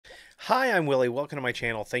Hi, I'm Willie. Welcome to my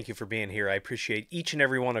channel. Thank you for being here. I appreciate each and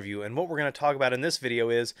every one of you. And what we're going to talk about in this video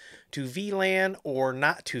is to VLAN or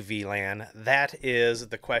not to VLAN. That is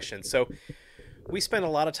the question. So we spend a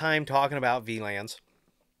lot of time talking about VLANs.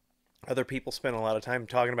 Other people spend a lot of time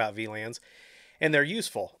talking about VLANs, and they're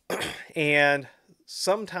useful. And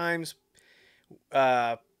sometimes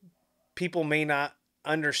people may not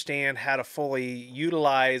understand how to fully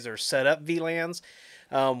utilize or set up VLANs.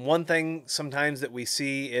 One thing sometimes that we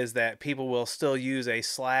see is that people will still use a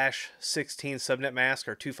 /16 subnet mask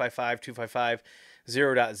or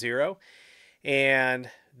 255.255.0.0,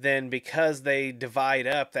 and then because they divide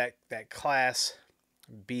up that class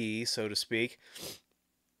B, so to speak,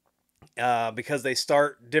 because they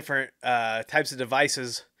start different types of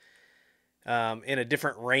devices in a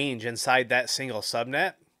different range inside that single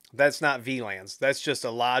subnet, that's not VLANs. That's just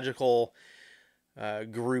a logical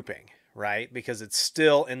grouping, right? Because it's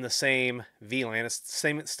still in the same VLAN. It's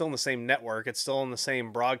still in the same network. It's still in the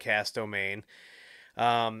same broadcast domain.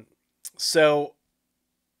 So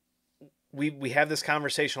we have this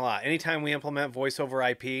conversation a lot. Anytime we implement voice over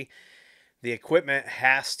IP, the equipment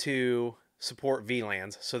has to support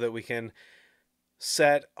VLANs so that we can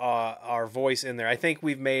set our voice in there. I think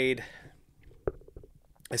we've made,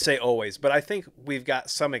 I say always, but I think we've got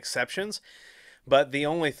some exceptions. But the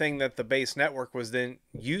only thing that the base network was then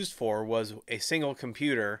used for was a single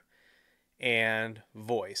computer and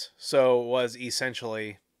voice. So it was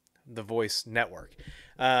essentially the voice network.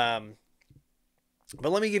 But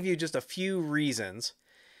let me give you just a few reasons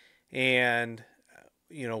and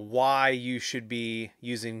why you should be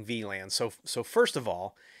using VLAN. So first of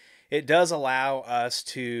all, it does allow us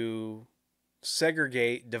to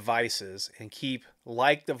segregate devices and keep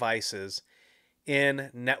like devices in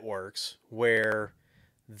networks where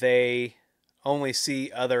they only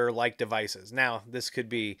see other like devices. Now, this could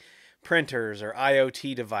be printers or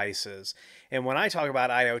IoT devices. And when I talk about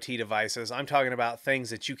IoT devices, I'm talking about things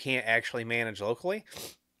that you can't actually manage locally,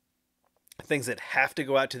 things that have to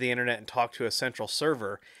go out to the internet and talk to a central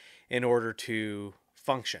server in order to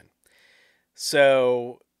function.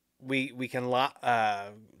 So we can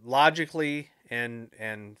logically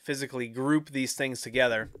and physically group these things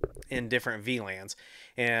together in different VLANs.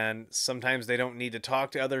 And sometimes they don't need to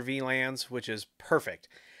talk to other VLANs, which is perfect.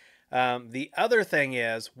 The other thing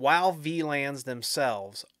is, while VLANs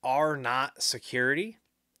themselves are not security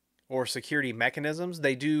or security mechanisms,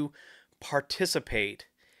 they do participate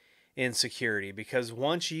in security, because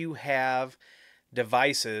once you have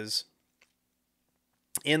devices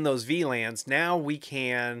in those VLANs, now we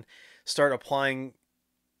can start applying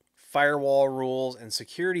firewall rules and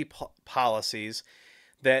security policies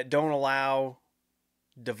that don't allow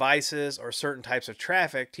devices or certain types of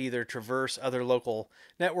traffic to either traverse other local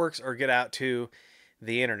networks or get out to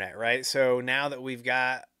the internet, right? So now that we've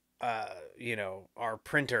got, our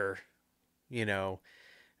printer,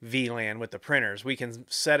 VLAN with the printers, we can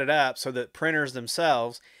set it up so that printers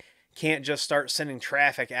themselves can't just start sending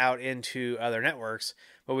traffic out into other networks,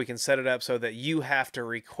 but we can set it up so that you have to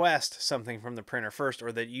request something from the printer first,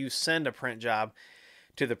 or that you send a print job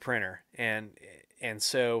to the printer. And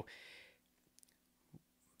so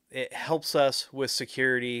it helps us with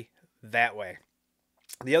security that way.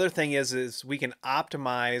 The other thing is we can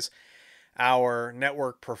optimize our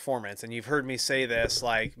network performance. And you've heard me say this,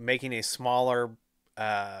 like making a smaller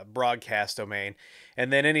broadcast domain.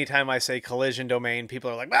 And then anytime I say collision domain, people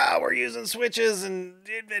are like, wow, we're using switches and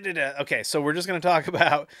okay, so we're just going to talk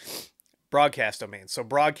about broadcast domains. So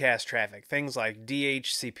broadcast traffic, things like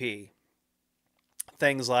DHCP,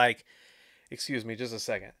 things like, excuse me just a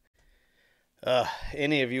second,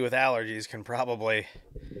 any of you with allergies can probably,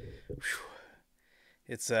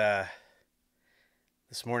 it's this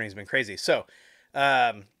morning's been crazy. So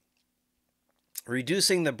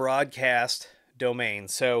reducing the broadcast domain,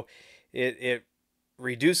 so it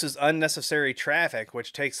reduces unnecessary traffic,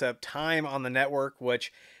 which takes up time on the network,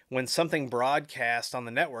 which when something broadcasts on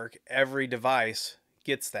the network, every device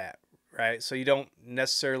gets that, right? So you don't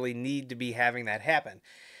necessarily need to be having that happen.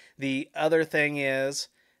 The other thing is,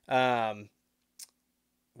 we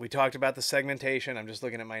talked about the segmentation. I'm just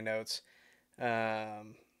looking at my notes.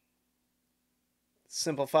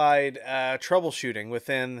 Simplified troubleshooting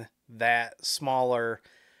within that smaller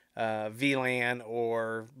VLAN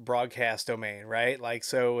or broadcast domain, right? Like,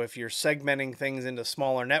 so if you're segmenting things into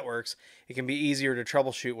smaller networks, it can be easier to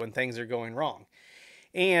troubleshoot when things are going wrong.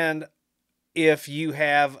 And if you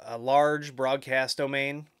have a large broadcast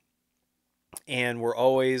domain and we're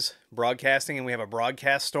always broadcasting and we have a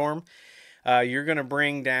broadcast storm, you're going to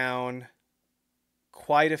bring down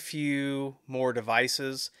quite a few more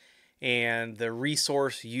devices, and the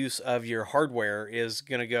resource use of your hardware is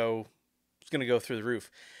going to go going to go through the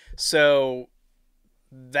roof. So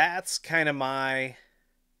that's kind of my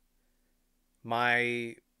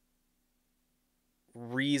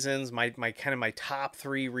reasons, my kind of my top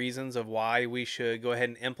 3 reasons of why we should go ahead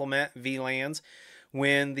and implement VLANs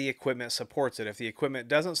when the equipment supports it. If the equipment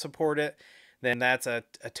doesn't support it, then that's a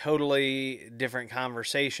totally different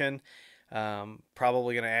conversation.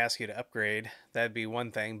 Probably going to ask you to upgrade. That'd be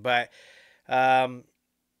one thing. But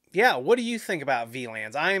yeah, what do you think about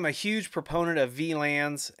VLANs? I am a huge proponent of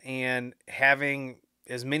VLANs and having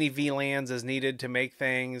as many VLANs as needed to make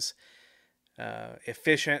things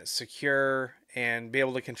efficient, secure, and be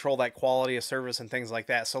able to control that quality of service and things like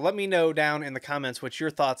that. So let me know down in the comments what your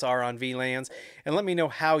thoughts are on VLANs, and let me know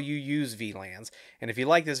how you use VLANs. And if you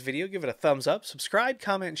like this video, give it a thumbs up, subscribe,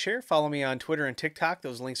 comment, and share. Follow me on Twitter and TikTok.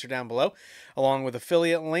 Those links are down below, along with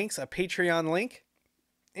affiliate links, a Patreon link.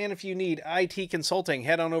 And if you need IT consulting,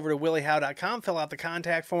 head on over to williehowe.com, fill out the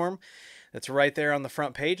contact form. That's right there on the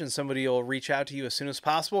front page, and somebody will reach out to you as soon as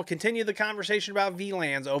possible. Continue the conversation about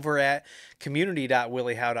VLANs over at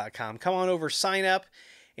community.williehowe.com. Come on over, sign up,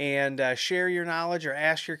 and share your knowledge or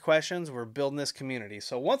ask your questions. We're building this community.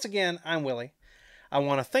 So once again, I'm Willie. I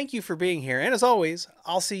want to thank you for being here, and as always,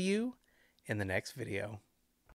 I'll see you in the next video.